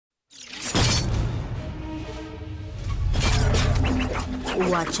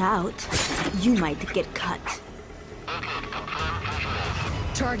Watch out. You might get cut.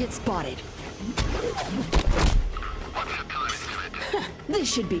 Target spotted.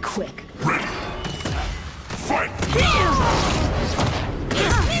 This should be quick. Ready. Fight!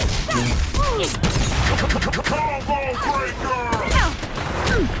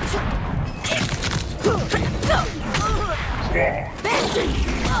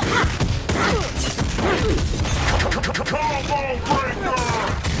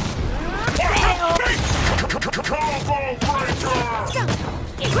 Combo breaker! Combo breaker!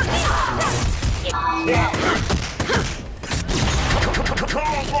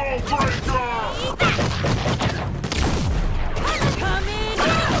 Combo breaker! Combo breaker!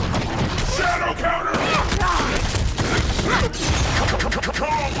 Shadow counter! Combo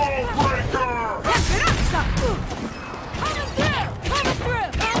breaker!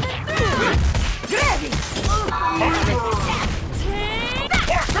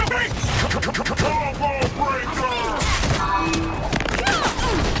 Combo breaker!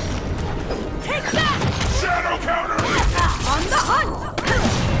 Take that! Shadow counter! On the hunt!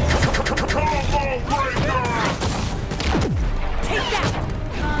 Combo breaker! Take that!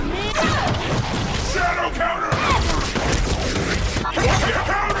 Come in! Shadow counter!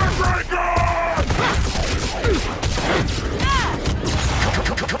 Counter breaker!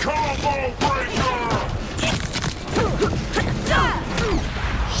 Combo breaker!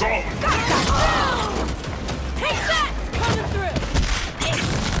 Solid! Take that! Coming through!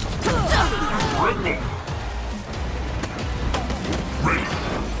 Ripple! Ready!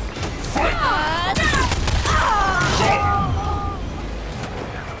 Fight! Ready!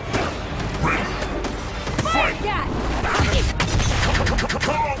 Fight! Yeah!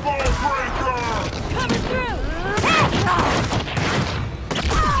 Combo breaker! Coming through! Knockout!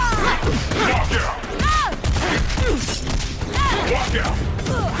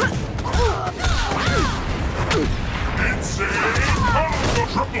 Walkout! Insane combo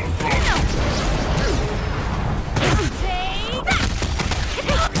triple threat! Take that!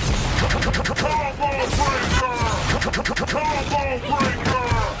 Combo breaker! Combo breaker!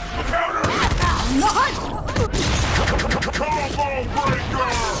 Counter! On the hunt! Combo breaker!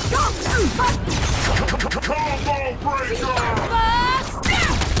 Combo breaker! Bust!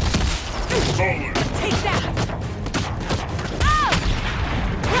 Solid! Take that!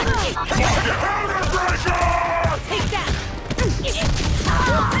 Counter breaker! Take that!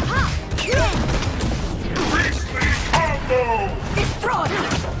 Beastly combo! Destroy!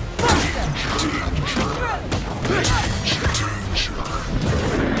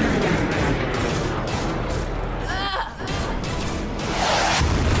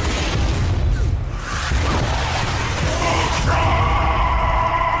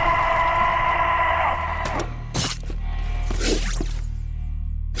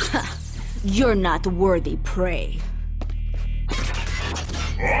 You're not worthy prey.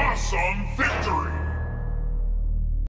 Awesome victory!